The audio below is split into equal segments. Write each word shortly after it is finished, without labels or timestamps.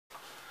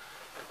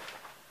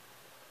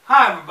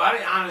Hi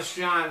everybody, Honest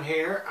John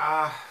here.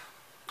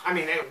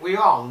 We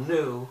all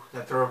knew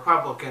that the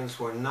Republicans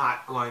were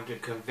not going to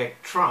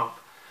convict Trump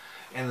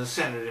in the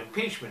Senate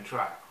impeachment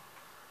trial.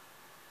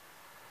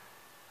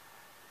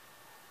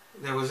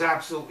 There was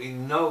absolutely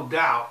no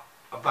doubt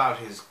about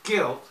his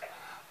guilt,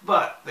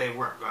 but they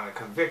weren't going to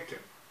convict him.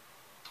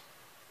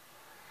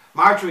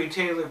 Marjorie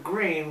Taylor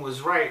Greene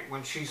was right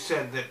when she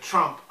said that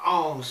Trump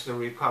owns the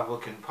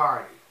Republican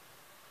Party.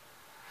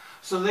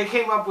 So they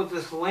came up with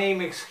this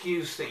lame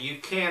excuse that you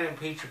can't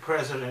impeach a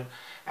president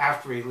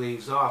after he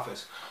leaves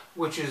office,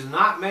 which is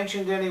not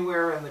mentioned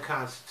anywhere in the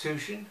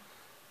Constitution.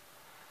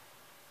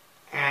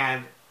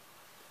 And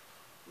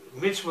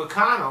Mitch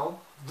McConnell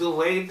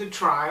delayed the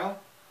trial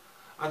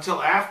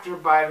until after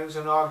Biden's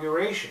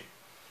inauguration.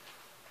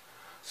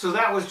 So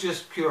that was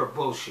just pure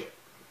bullshit.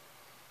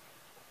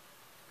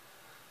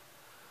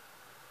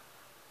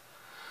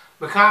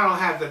 McConnell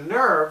had the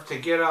nerve to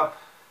get up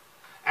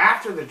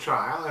after the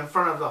trial in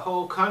front of the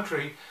whole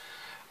country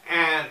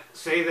and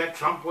say that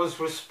Trump was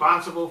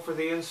responsible for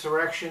the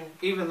insurrection,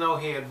 even though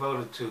he had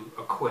voted to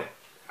acquit.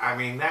 I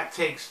mean, that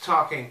takes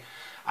talking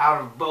out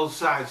of both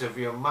sides of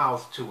your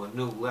mouth to a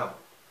new level.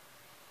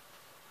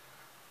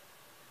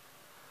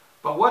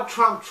 But what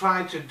Trump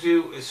tried to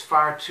do is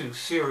far too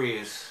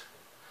serious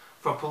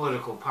for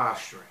political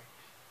posturing.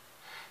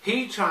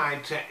 He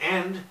tried to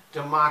end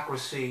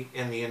democracy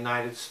in the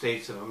United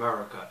States of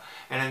America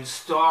and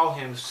install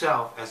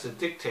himself as a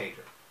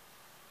dictator.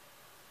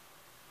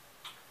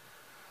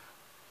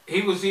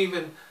 He was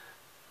even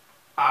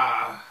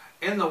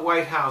in the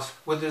White House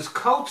with his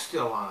coat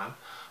still on,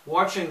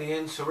 watching the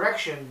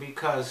insurrection,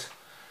 because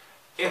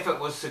if it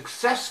was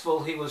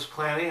successful, he was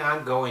planning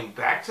on going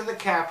back to the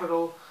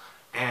Capitol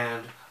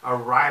and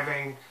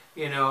arriving,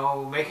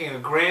 making a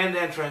grand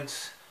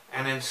entrance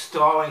and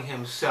installing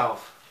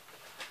himself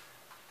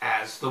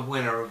as the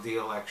winner of the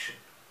election.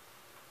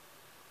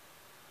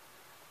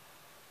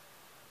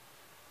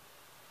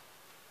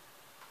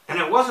 And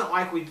it wasn't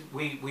like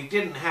we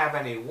didn't have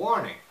any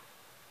warning.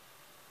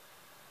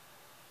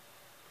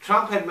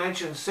 Trump had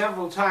mentioned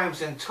several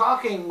times in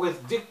talking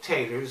with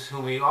dictators,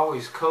 whom he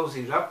always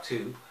cozied up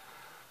to,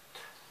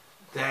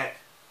 that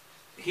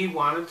he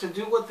wanted to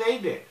do what they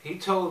did. He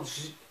told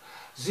Xi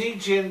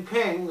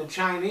Jinping, the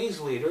Chinese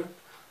leader,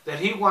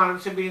 that he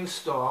wanted to be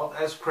installed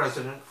as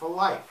president for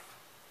life.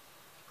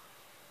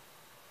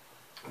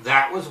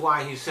 That was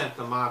why he sent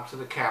the mob to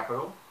the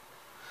Capitol,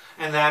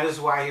 and that is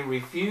why he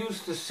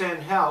refused to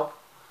send help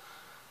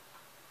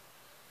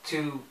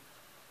to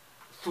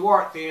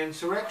thwart the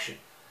insurrection.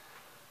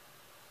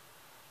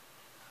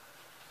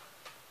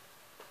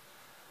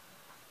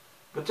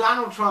 But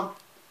Donald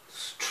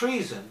Trump's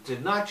treason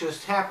did not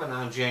just happen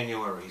on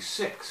January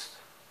 6th.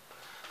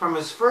 From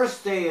his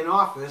first day in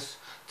office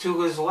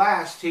to his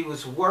last, he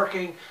was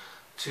working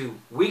to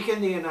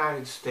weaken the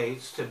United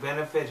States to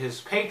benefit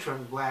his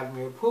patron,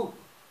 Vladimir Putin.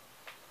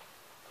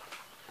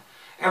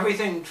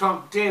 Everything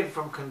Trump did,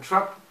 from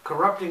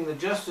corrupting the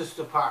Justice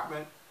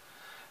Department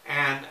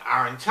and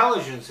our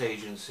intelligence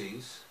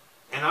agencies,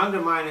 and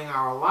undermining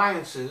our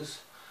alliances,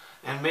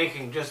 and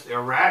making just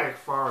erratic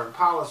foreign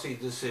policy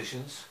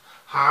decisions,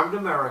 harmed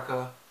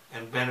America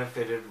and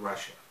benefited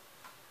Russia.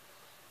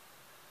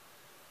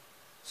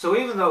 So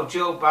even though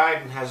Joe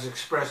Biden has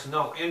expressed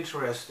no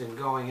interest in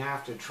going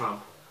after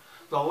Trump,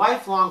 the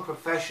lifelong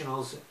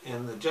professionals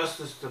in the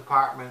Justice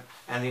Department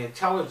and the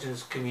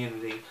intelligence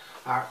community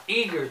are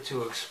eager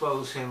to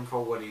expose him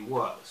for what he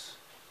was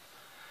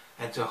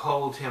and to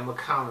hold him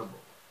accountable.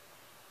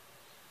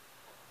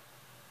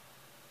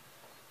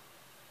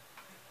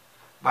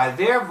 By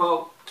their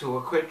vote to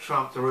acquit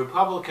Trump, the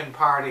Republican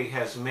Party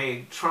has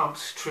made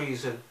Trump's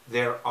treason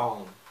their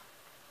own.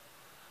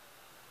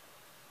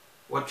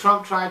 What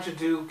Trump tried to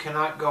do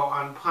cannot go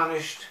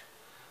unpunished.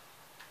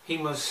 He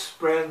must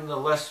spend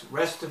the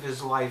rest of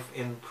his life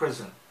in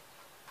prison.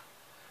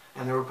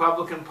 And the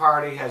Republican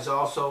Party has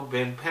also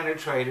been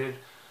penetrated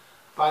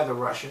by the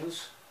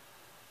Russians.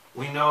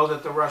 We know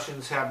that the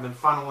Russians have been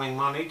funneling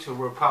money to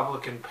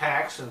Republican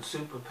PACs and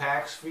super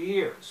PACs for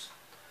years.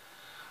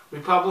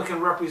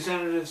 Republican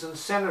representatives and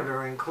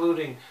senators,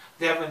 including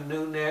Devin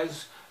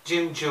Nunes,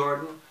 Jim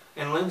Jordan,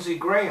 and Lindsey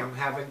Graham,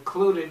 have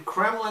included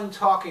Kremlin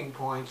talking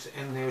points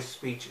in their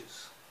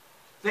speeches.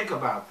 Think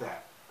about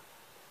that.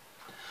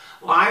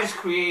 Lies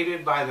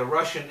created by the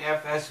Russian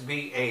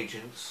FSB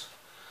agents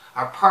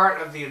are part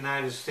of the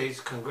United States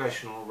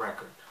congressional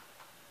record.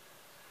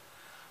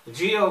 The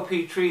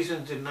GOP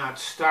treason did not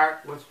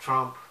start with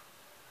Trump.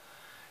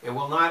 It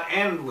will not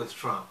end with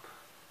Trump.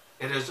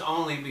 It has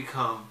only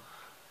become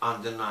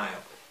undeniable.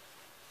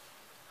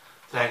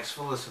 Thanks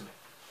for listening.